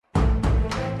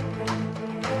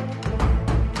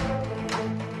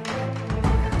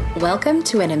Welcome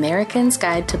to An American's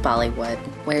Guide to Bollywood,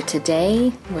 where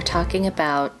today we're talking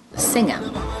about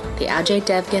Singham, the Ajay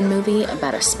Devgan movie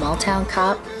about a small-town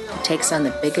cop who takes on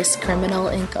the biggest criminal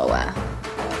in Goa.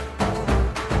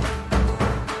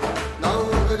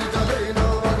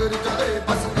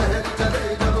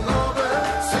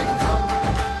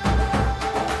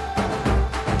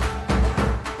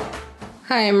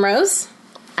 Hi, I'm Rose.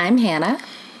 I'm Hannah.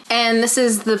 And this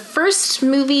is the first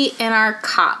movie in our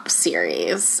Cop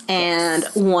series, and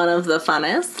one of the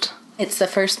funnest. It's the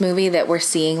first movie that we're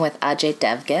seeing with Ajay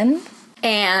Devgan.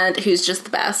 And who's just the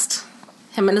best.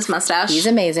 Him and his mustache. He's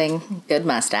amazing. Good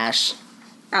mustache.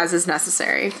 As is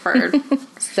necessary for...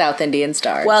 South Indian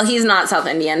star. Well, he's not South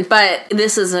Indian, but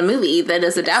this is a movie that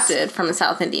is adapted from a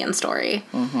South Indian story.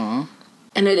 Mm-hmm.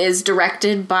 And it is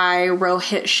directed by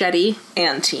Rohit Shetty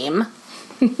and team,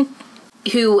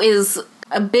 who is...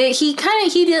 he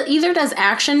either does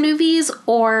action movies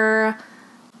or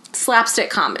slapstick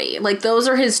comedy. Like, those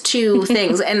are his two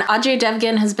things. And Ajay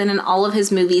Devgan has been in all of his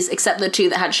movies except the two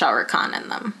that had Shah Rukh Khan in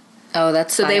them. Oh,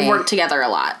 that's so funny. They've worked together a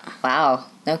lot. Wow.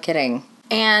 No kidding.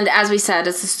 And as we said,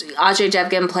 Ajay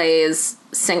Devgan plays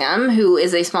Singham, who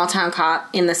is a small-town cop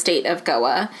in the state of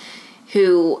Goa,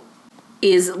 who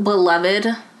is beloved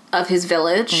of his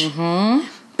village. Mm-hmm.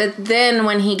 But then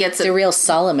when he gets... It's a real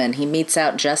Solomon. He metes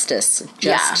out justice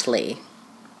justly.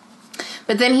 Yeah.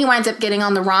 But then he winds up getting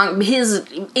on the wrong...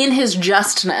 In his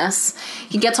justness,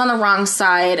 he gets on the wrong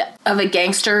side of a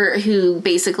gangster who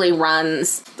basically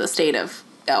runs the state of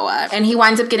Goa. And he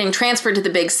winds up getting transferred to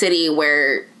the big city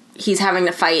where he's having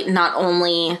to fight not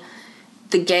only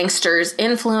the gangster's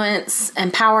influence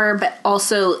and power, but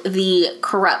also the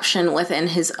corruption within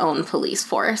his own police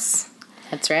force.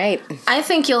 That's right. I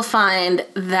think you'll find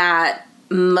that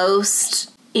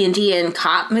most Indian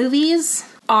cop movies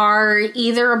are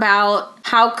either about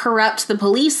how corrupt the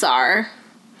police are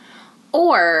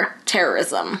or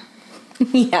terrorism.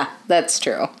 Yeah, that's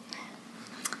true.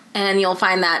 And you'll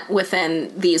find that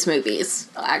within these movies,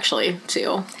 actually,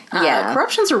 too. Yeah.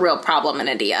 Corruption's a real problem in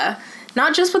India.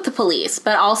 Not just with the police,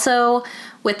 but also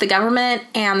with the government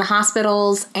and the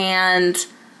hospitals and...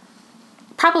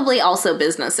 probably also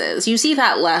businesses. You see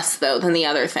that less, though, than the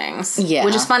other things. Yeah.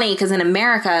 Which is funny, because in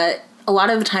America, a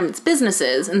lot of the time it's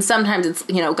businesses, and sometimes it's,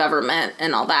 government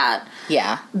and all that.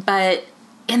 Yeah. But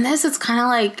in this, it's kind of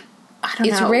like, I don't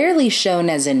know. It's rarely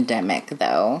shown as endemic,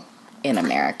 though, in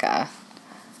America.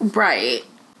 Right.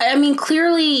 I mean,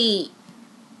 clearly,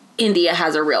 India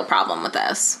has a real problem with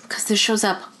this, because this shows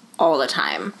up all the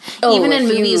time. Even in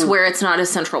movies where it's not a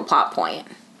central plot point.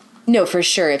 No, for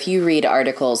sure. If you read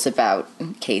articles about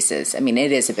cases, I mean,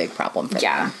 it is a big problem for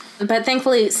them. But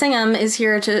thankfully, Singham is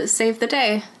here to save the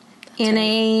day in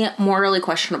a morally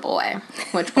questionable way,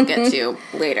 which we'll get to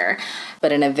later.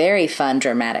 But in a very fun,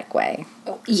 dramatic way.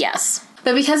 Yes.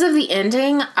 But because of the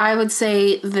ending, I would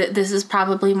say that this is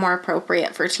probably more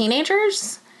appropriate for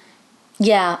teenagers.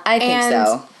 Yeah, I think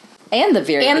so. And the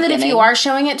very beginning. That if you are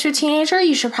showing it to a teenager,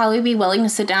 you should probably be willing to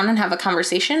sit down and have a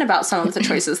conversation about some of the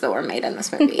choices that were made in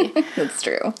this movie. That's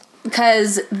true.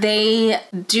 Because they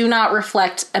do not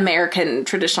reflect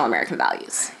traditional American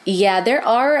values. Yeah, there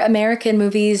are American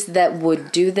movies that would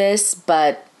do this,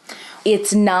 but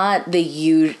it's not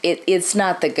it's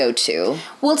not the go-to.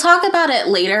 We'll talk about it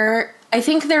later. I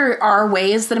think there are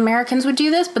ways that Americans would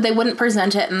do this, but they wouldn't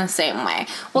present it in the same way.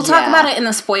 We'll talk about it in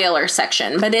the spoiler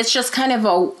section, but it's just kind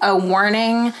of a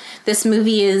warning. This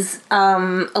movie is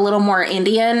a little more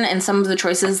Indian in some of the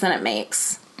choices than it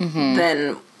makes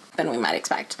than we might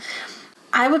expect.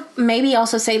 I would maybe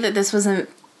also say that this was a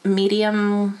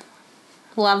medium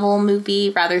level movie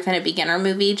rather than a beginner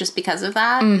movie just because of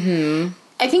that. Mm-hmm.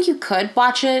 I think you could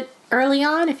watch it early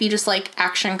on if you just like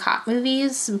action cop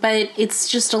movies, but it's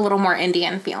just a little more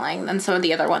Indian feeling than some of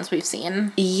the other ones we've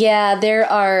seen. Yeah, there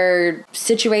are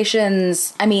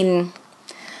situations, I mean,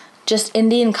 just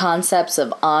Indian concepts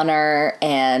of honor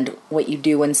and what you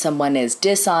do when someone is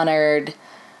dishonored,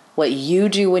 what you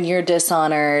do when you're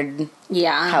dishonored,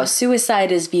 how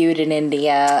suicide is viewed in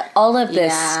India, all of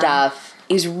this stuff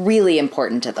is really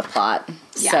important to the plot.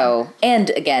 Yeah. So, and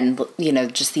again,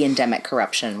 just the endemic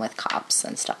corruption with cops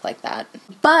and stuff like that.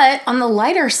 But on the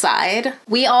lighter side,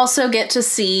 we also get to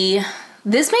see,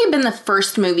 this may have been the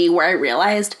first movie where I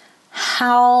realized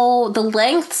how the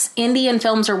lengths Indian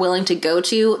films are willing to go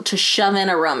to shove in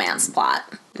a romance plot.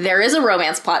 There is a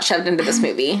romance plot shoved into this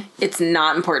movie. It's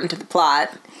not important to the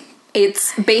plot.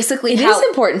 It's basically It is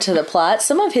important to the plot.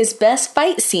 Some of his best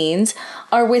fight scenes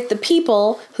are with the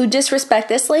people who disrespect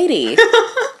this lady.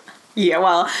 Yeah,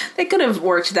 well, they could have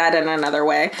worked that in another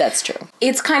way. That's true.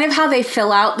 It's kind of how they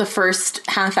fill out the first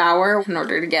half hour in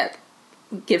order to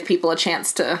give people a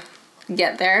chance to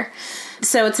get there.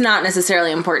 So it's not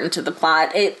necessarily important to the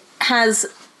plot. It has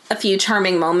a few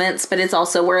charming moments, but it's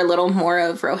also where a little more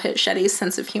of Rohit Shetty's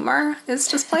sense of humor is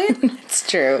displayed. It's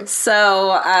true.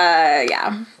 So,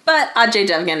 yeah. But Ajay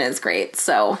Devgn is great,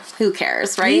 so who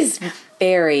cares, right? He's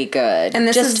very good. And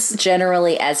this just is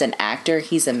generally as an actor,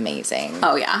 he's amazing.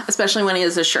 Oh, yeah. Especially when he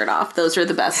has his shirt off. Those are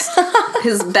the best,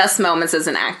 his best moments as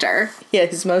an actor. Yeah,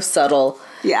 his most subtle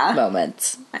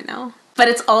moments. I know. But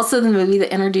it's also the movie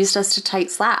that introduced us to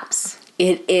tight slaps.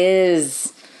 It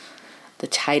is the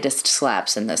tightest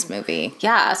slaps in this movie.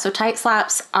 Yeah, so tight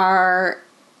slaps are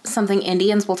something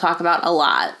Indians will talk about a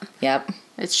lot. Yep.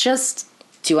 It's just...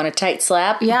 Do you want a tight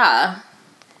slap? Yeah.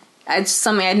 It's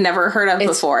something I'd never heard of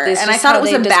before. And I thought it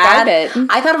was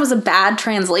a bad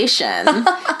translation.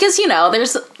 Because, you know,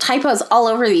 there's typos all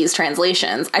over these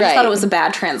translations. I just thought it was a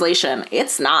bad translation.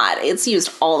 It's not. It's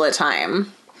used all the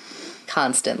time.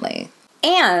 Constantly.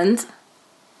 And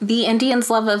the Indians'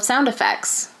 love of sound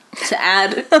effects to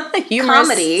add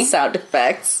comedy sound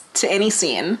effects to any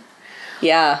scene.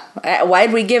 Yeah.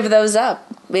 Why'd we give those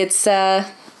up? It's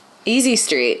Easy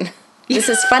Street. This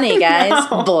is funny, guys.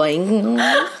 Boing.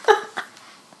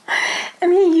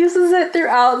 And he uses it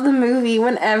throughout the movie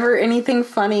whenever anything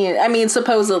funny, I mean,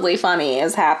 supposedly funny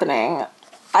is happening.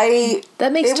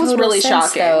 That makes total really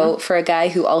sense, shocking. though, for a guy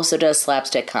who also does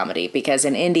slapstick comedy, because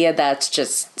in India, that's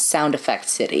just sound effect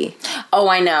city. Oh,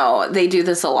 I know. They do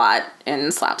this a lot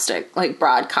in slapstick, like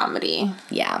broad comedy.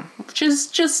 Yeah. Which is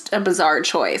just a bizarre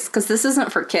choice, because this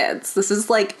isn't for kids. This is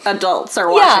like adults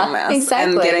are watching this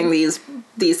and getting these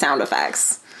sound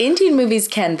effects. Indian movies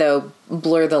can, though,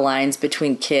 blur the lines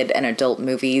between kid and adult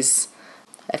movies.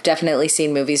 I've definitely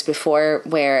seen movies before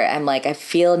where I'm like, I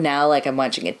feel now like I'm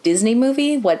watching a Disney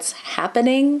movie. What's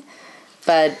happening?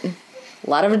 But a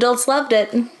lot of adults loved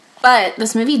it. But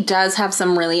this movie does have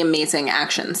some really amazing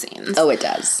action scenes. Oh, it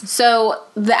does. So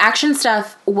the action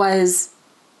stuff was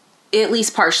at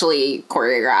least partially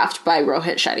choreographed by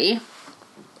Rohit Shetty.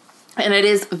 And it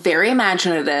is very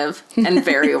imaginative and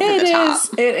very over the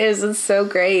top. It is. It's so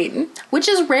great. Which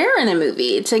is rare in a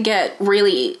movie to get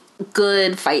really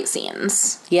good fight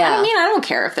scenes. Yeah. I mean, I don't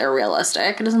care if they're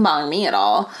realistic. It doesn't bother me at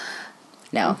all.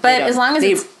 No. But as long as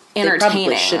it's entertaining. They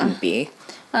probably shouldn't be.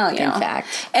 Well, yeah. In fact.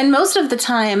 And most of the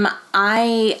time,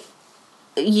 I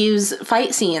use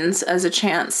fight scenes as a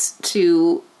chance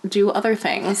to do other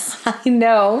things. I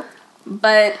know.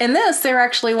 But in this, they're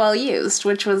actually well used,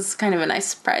 which was kind of a nice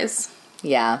surprise.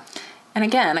 Yeah. And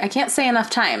again, I can't say enough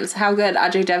times how good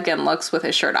Ajay Devgn looks with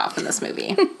his shirt off in this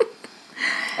movie.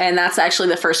 And that's actually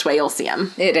the first way you'll see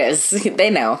him. It is. They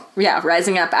know. Yeah,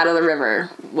 rising up out of the river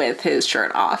with his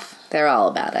shirt off. They're all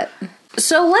about it.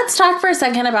 So let's talk for a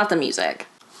second about the music.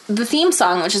 The theme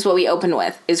song, which is what we open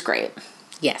with, is great.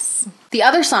 Yes. The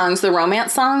other songs, the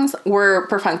romance songs, were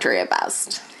perfunctory at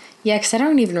best. Yeah, because I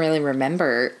don't even really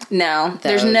remember. No,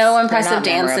 there's no impressive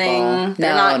dancing. Memorable.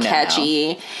 They're not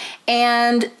catchy. No.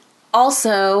 And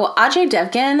also, Ajay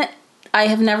Devgn, I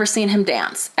have never seen him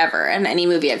dance, ever, in any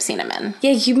movie I've seen him in.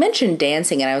 Yeah, you mentioned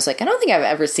dancing, and I was like, I don't think I've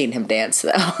ever seen him dance,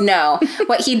 though. No.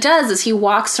 What he does is he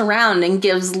walks around and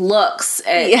gives looks,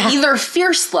 either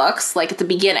fierce looks, like at the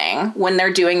beginning, when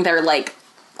they're doing their, like,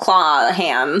 claw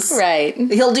hands. Right.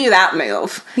 He'll do that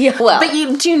move. Yeah, well. But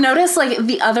do you notice, like,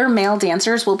 the other male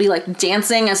dancers will be, like,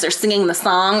 dancing as they're singing the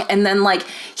song, and then, like,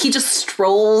 he just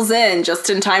strolls in just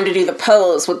in time to do the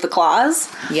pose with the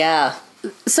claws? Yeah.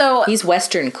 So he's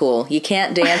Western cool. You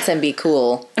can't dance and be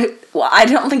cool. Well, I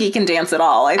don't think he can dance at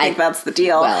all. I think that's the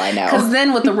deal. Well, I know. Because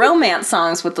then with the romance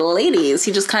songs with the ladies,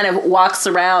 he just kind of walks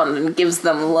around and gives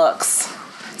them looks.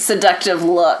 Seductive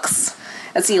looks.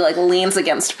 As he, like, leans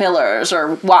against pillars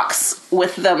or walks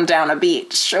with them down a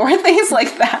beach or things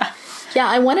like that. Yeah,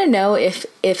 I want to know if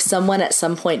someone at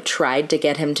some point tried to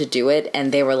get him to do it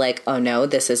and they were like, oh no,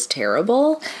 this is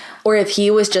terrible. Or if he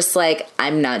was just like,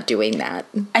 I'm not doing that.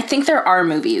 I think there are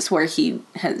movies where he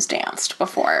has danced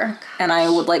before. And I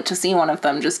would like to see one of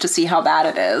them just to see how bad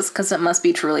it is. Because it must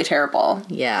be truly terrible.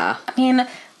 Yeah. I mean,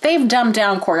 they've dumbed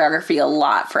down choreography a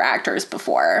lot for actors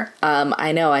before.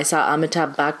 I know. I saw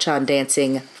Amitabh Bachchan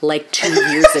dancing like 2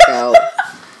 years ago.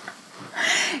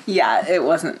 Yeah, it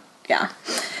wasn't. Yeah.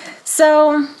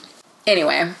 So,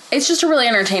 anyway, it's just a really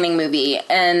entertaining movie.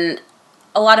 And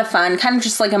a lot of fun, kind of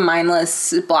just like a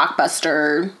mindless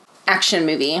blockbuster action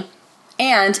movie.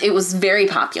 And it was very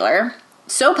popular.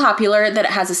 So popular that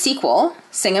it has a sequel,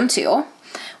 Singham 2,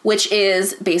 which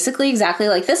is basically exactly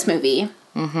like this movie.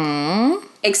 Mm-hmm.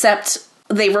 Except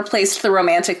they replaced the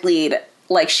romantic lead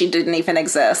like she didn't even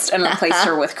exist and replaced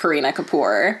her with Kareena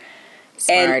Kapoor.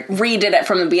 Smart. And redid it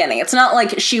from the beginning. It's not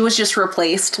like she was just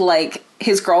replaced like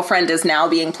his girlfriend is now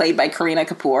being played by Kareena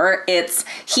Kapoor. It's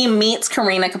he meets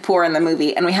Kareena Kapoor in the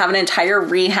movie and we have an entire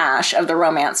rehash of the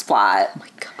romance plot. Oh my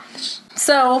gosh.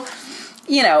 So,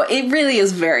 you know, it really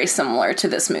is very similar to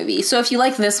this movie. So if you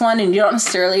like this one and you don't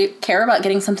necessarily care about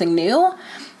getting something new,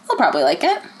 you'll probably like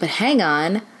it. But hang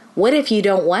on. What if you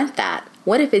don't want that?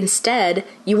 What if instead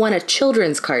you want a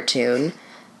children's cartoon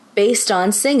based on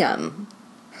Singham?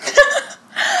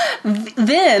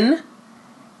 Then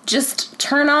just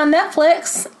turn on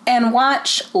Netflix and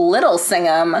watch Little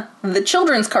Singham, the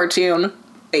children's cartoon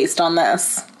based on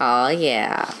this. Oh,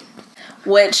 yeah.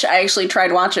 Which I actually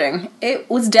tried watching. It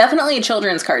was definitely a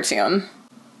children's cartoon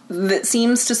that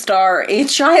seems to star a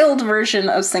child version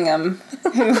of Singham,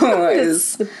 who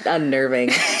is unnerving.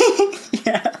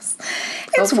 Yes.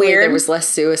 It's Hopefully weird. There was less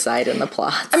suicide in the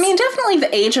plot. I mean, definitely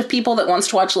the age of people that wants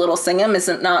to watch Little Singham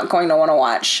isn't not going to want to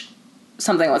watch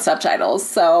something with subtitles,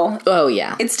 so... Oh,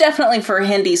 yeah. It's definitely for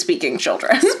Hindi-speaking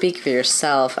children. Speak for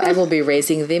yourself. I will be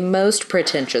raising the most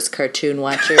pretentious cartoon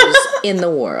watchers in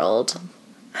the world.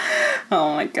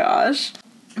 Oh my gosh.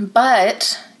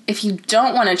 But if you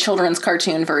don't want a children's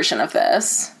cartoon version of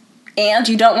this, and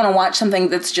you don't want to watch something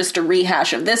that's just a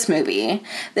rehash of this movie,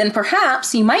 then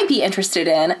perhaps you might be interested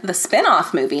in the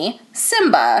spin-off movie,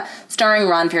 Simba, starring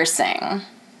Ranveer Singh.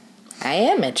 I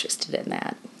am interested in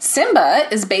that. Simba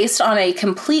is based on a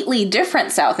completely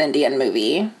different South Indian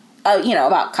movie,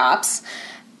 about cops,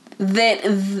 that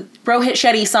Rohit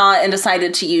Shetty saw and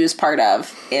decided to use part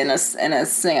of in a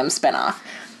Singham spinoff.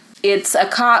 It's a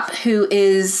cop who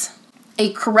is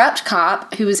a corrupt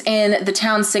cop who's in the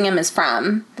town Singham is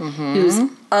from, who's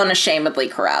unashamedly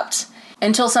corrupt,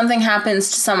 until something happens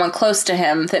to someone close to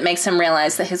him that makes him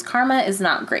realize that his karma is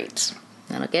not great.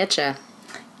 That'll get you.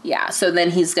 Yeah, so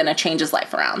then he's going to change his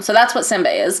life around. So that's what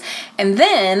Simba is. And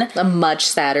then... A much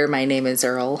sadder My Name is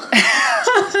Earl.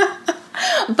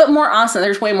 But more awesome.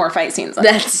 There's way more fight scenes.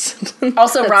 That's...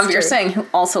 Also, that's Ranveer true. Singh, who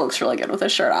also looks really good with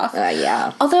his shirt off.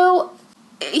 Yeah. Although,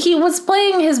 he was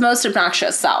playing his most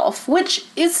obnoxious self, which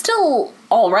is still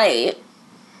alright.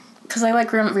 Because I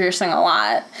like Ranveer Singh a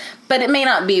lot. But it may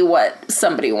not be what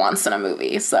somebody wants in a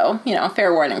movie. So,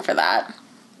 fair warning for that.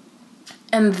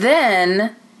 And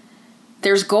then...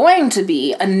 there's going to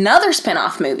be another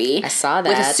spin-off movie. I saw that.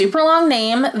 With a super long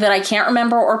name that I can't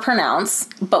remember or pronounce,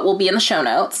 but will be in the show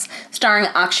notes, starring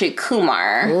Akshay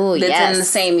Kumar. Ooh, that's yes. in the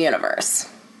same universe.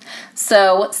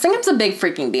 So, Singham's a big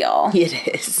freaking deal. It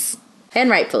is.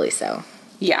 And rightfully so.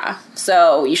 Yeah,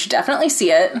 so you should definitely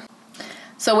see it.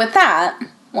 So with that,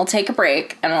 we'll take a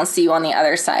break, and we'll see you on the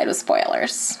other side with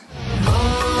spoilers.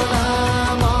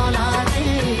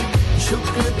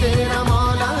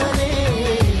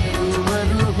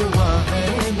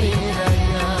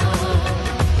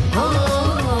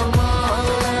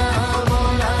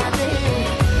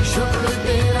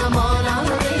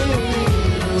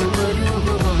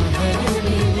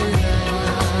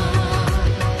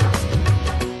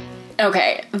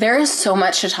 Okay, there is so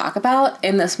much to talk about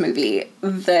in this movie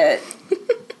that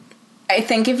I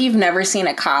think if you've never seen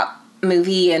a cop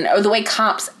movie or the way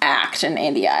cops act in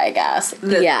India, I guess,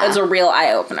 that is a real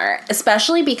eye-opener,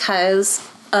 especially because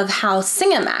of how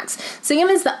Singham acts. Singham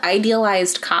is the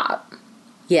idealized cop.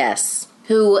 Yes.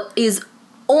 Who is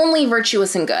only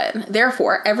virtuous and good.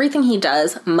 Therefore, everything he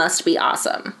does must be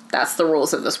awesome. That's the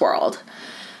rules of this world.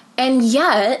 And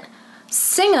yet,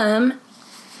 Singham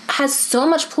has so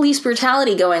much police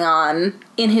brutality going on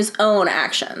in his own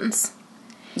actions.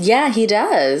 Yeah, he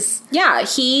does. Yeah,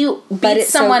 he beats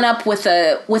someone up with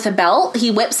a belt.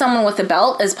 He whips someone with a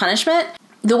belt as punishment.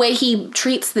 The way he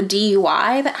treats the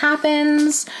DUI that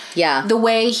happens. Yeah. The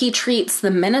way he treats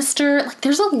the minister. Like,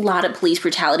 there's a lot of police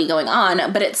brutality going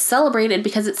on, but it's celebrated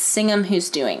because it's Singham who's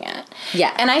doing it.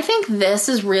 Yeah. And I think this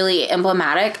is really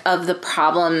emblematic of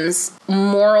the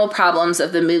moral problems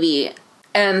of the movie,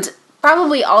 and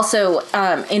probably also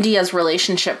India's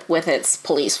relationship with its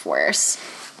police force.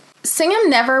 Singham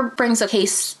never brings a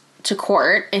case to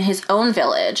court in his own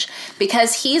village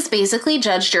because he's basically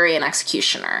judge, jury, and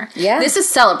executioner. Yeah. This is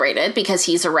celebrated because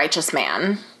he's a righteous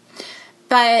man.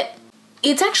 But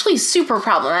it's actually super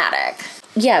problematic.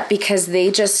 Yeah, because they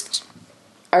just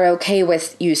are okay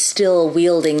with you still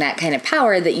wielding that kind of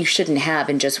power that you shouldn't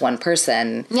have in just one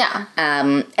person. Yeah.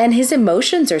 And his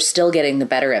emotions are still getting the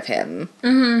better of him.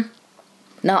 Mm-hmm.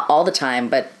 Not all the time,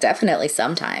 but definitely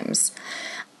sometimes.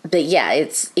 But yeah,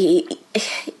 it's he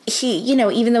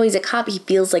even though he's a cop, he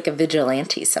feels like a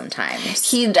vigilante sometimes.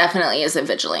 He definitely is a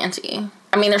vigilante.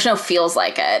 I mean, there's no feels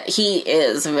like it. He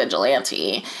is a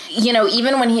vigilante. You know,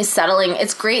 even when he's settling,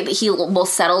 it's great that he will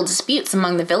settle disputes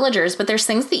among the villagers, but there's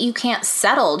things that you can't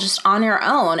settle just on your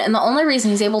own. And the only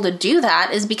reason he's able to do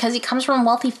that is because he comes from a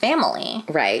wealthy family.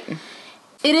 Right.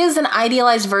 It is an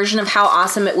idealized version of how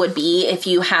awesome it would be if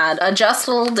you had a just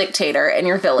little dictator in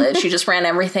your village who just ran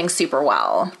everything super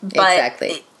well. But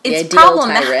exactly. It's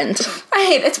problematic. Tyrant.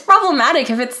 Right. It's problematic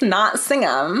if it's not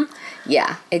Singham.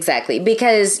 Yeah, exactly.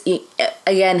 Because,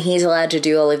 again, he's allowed to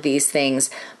do all of these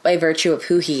things by virtue of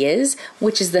who he is,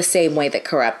 which is the same way that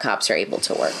corrupt cops are able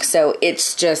to work. So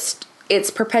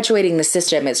it's perpetuating the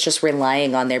system. It's just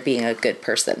relying on there being a good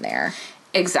person there.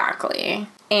 Exactly.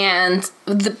 And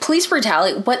the police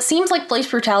brutality, what seems like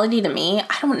police brutality to me,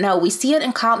 I don't know. We see it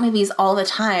in cop movies all the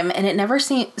time, and it never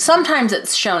seems... Sometimes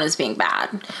it's shown as being bad,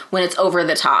 when it's over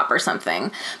the top or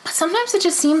something. But sometimes it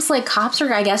just seems like cops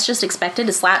are, I guess, just expected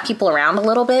to slap people around a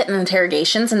little bit in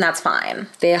interrogations, and that's fine.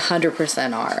 They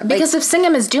 100% are. Because if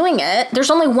Singham is doing it, there's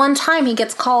only one time he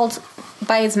gets called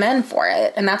by his men for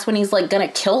it, and that's when he's, like, gonna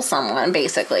kill someone,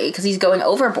 basically, because he's going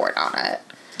overboard on it.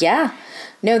 Yeah.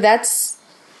 No, that's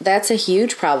a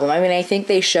huge problem. I mean, I think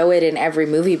they show it in every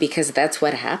movie because that's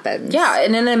what happens. Yeah,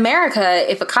 and in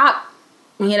America, if a cop,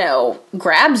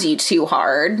 grabs you too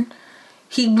hard,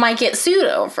 he might get sued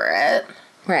over it.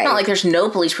 Right. Not like there's no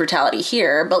police brutality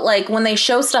here, but like when they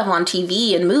show stuff on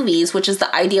TV and movies, which is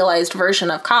the idealized version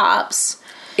of cops...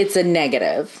 It's a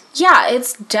negative. Yeah,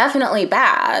 it's definitely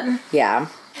bad. Yeah.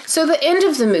 So the end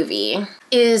of the movie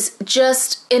is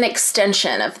just an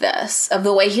extension of this, of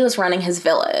the way he was running his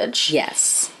village.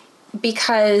 Yes.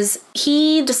 Because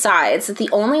he decides that the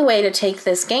only way to take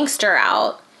this gangster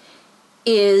out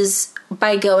is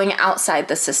by going outside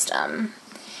the system.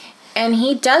 And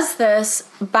he does this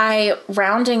by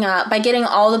getting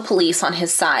all the police on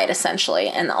his side, essentially,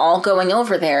 and all going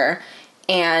over there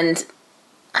and,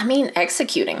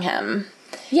 executing him.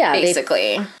 Yeah,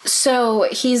 basically. So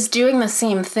he's doing the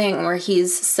same thing where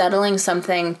he's settling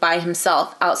something by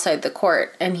himself outside the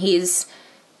court, and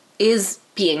is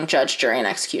being judge, jury, and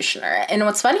executioner. And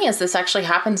what's funny is this actually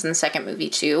happens in the second movie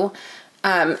too,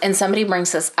 and somebody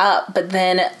brings this up, but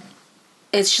then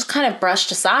it's just kind of brushed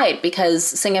aside because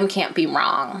Singham can't be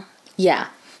wrong. Yeah.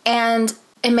 And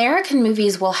American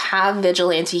movies will have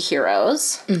vigilante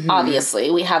heroes. Mm-hmm. Obviously,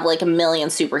 we have like a million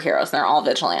superheroes, and they're all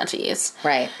vigilantes.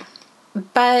 Right.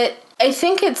 But I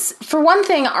think it's, for one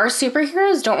thing, our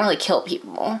superheroes don't really kill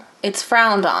people. It's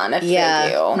frowned on if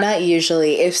they do. Not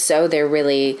usually. If so, they're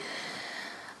really...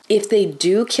 If they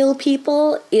do kill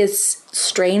people, it's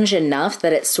strange enough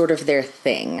that it's sort of their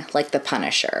thing, like the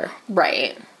Punisher.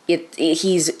 Right.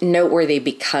 He's noteworthy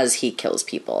because he kills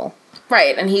people.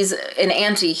 Right, and he's an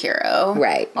anti-hero.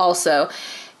 Right. Also.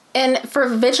 And for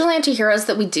vigilante heroes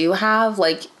that we do have,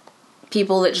 like...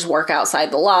 people that just work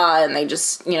outside the law and they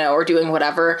just, are doing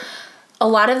whatever. A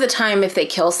lot of the time, if they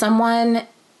kill someone,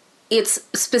 it's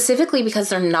specifically because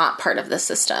they're not part of the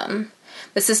system.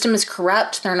 The system is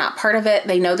corrupt. They're not part of it.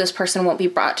 They know this person won't be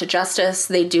brought to justice.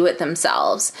 They do it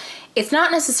themselves. It's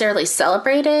not necessarily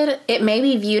celebrated. It may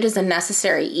be viewed as a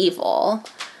necessary evil,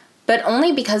 but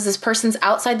only because this person's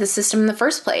outside the system in the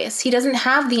first place. He doesn't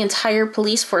have the entire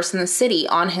police force in the city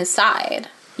on his side.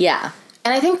 Yeah.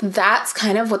 And I think that's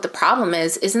kind of what the problem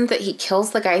is, isn't that he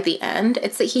kills the guy at the end.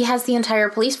 It's that he has the entire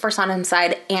police force on his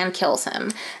side and kills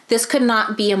him. This could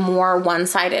not be a more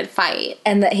one-sided fight.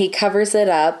 And that he covers it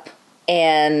up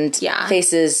and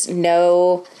faces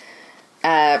no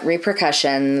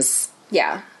repercussions.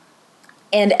 Yeah.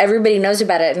 And everybody knows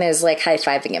about it and is, like,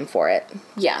 high-fiving him for it.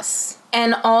 Yes.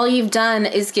 And all you've done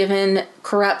is given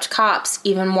corrupt cops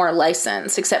even more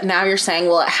license, except now you're saying,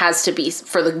 well, it has to be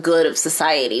for the good of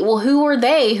society. Well, who are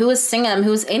they? Who is Singham?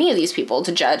 Who is any of these people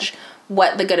to judge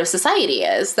what the good of society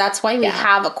is? That's why we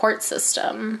have a court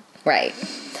system. Right.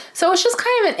 So it's just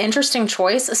kind of an interesting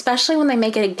choice, especially when they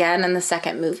make it again in the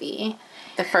second movie.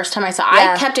 The first time I saw it,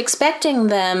 I kept expecting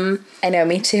them... I know,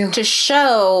 me too. ...to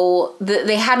show that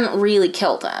they hadn't really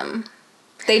killed him.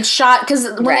 They'd shot, because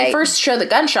when they first show the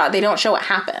gunshot, they don't show what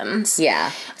happens.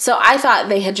 Yeah. So I thought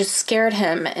they had just scared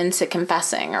him into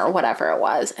confessing or whatever it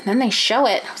was. And then they show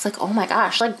it. I was like, oh my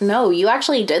gosh, like, no, you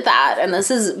actually did that. And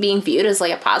this is being viewed as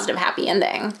like a positive, happy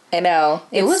ending. I know.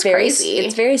 It was crazy.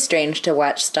 It's very strange to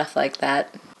watch stuff like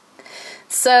that.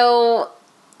 So,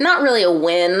 not really a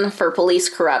win for police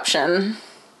corruption.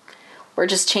 We're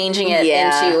just changing it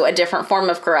into a different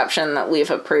form of corruption that we've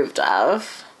approved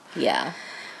of. Yeah.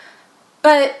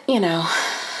 But,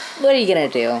 what are you going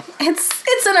to do?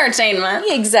 It's entertainment.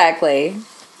 Exactly.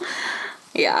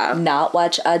 Yeah. Not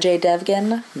watch Ajay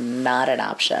Devgan? Not an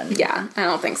option. Yeah, I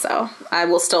don't think so. I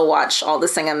will still watch all the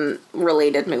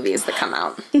singing-related movies that come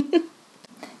out.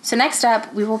 So next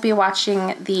up, we will be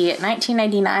watching the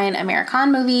 1999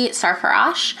 American movie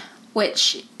Sarfaraz,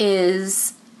 which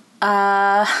is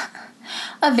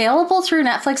available through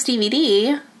Netflix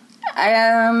DVD.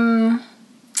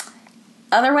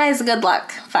 Otherwise, good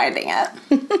luck finding it.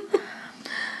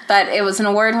 But it was an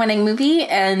award-winning movie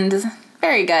and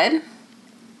very good.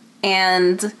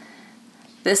 And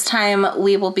this time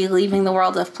we will be leaving the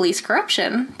world of police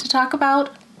corruption to talk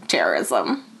about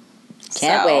terrorism.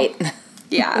 Can't wait.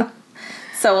 Yeah.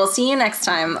 So we'll see you next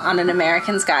time on An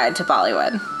American's Guide to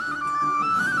Bollywood.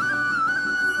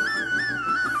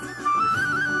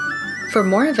 For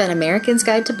more of An American's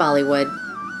Guide to Bollywood,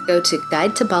 go to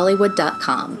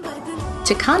guidetobollywood.com.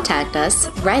 To contact us,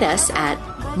 write us at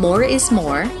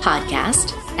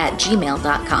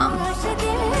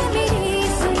moreismorepodcast@gmail.com.